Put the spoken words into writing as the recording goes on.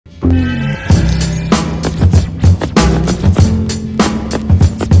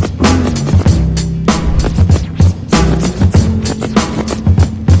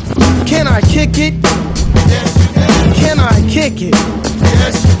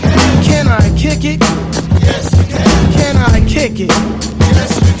kick it? Yes, we can. Can I kick it?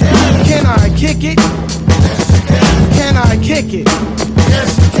 Yes, we can. Can I kick it? Yes, we can. Can I kick it?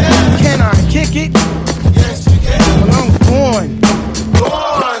 Yes, we can. Can I kick it? Yes, we can. Well, I'm born.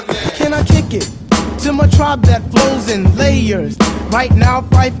 Born. Can I kick it? To my tribe that flows in layers. Right now,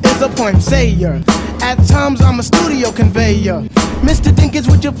 Fife is a point sayer. At times, I'm a studio conveyor. Mr. Dinkins,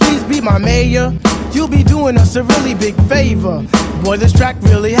 would you please be my mayor? You'll be doing us a really big favor. Boy, this track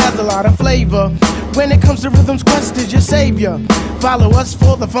really has a lot of flavor. When it comes to rhythms, Quest is your savior. Follow us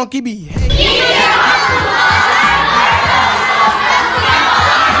for the funky behavior. Yeah!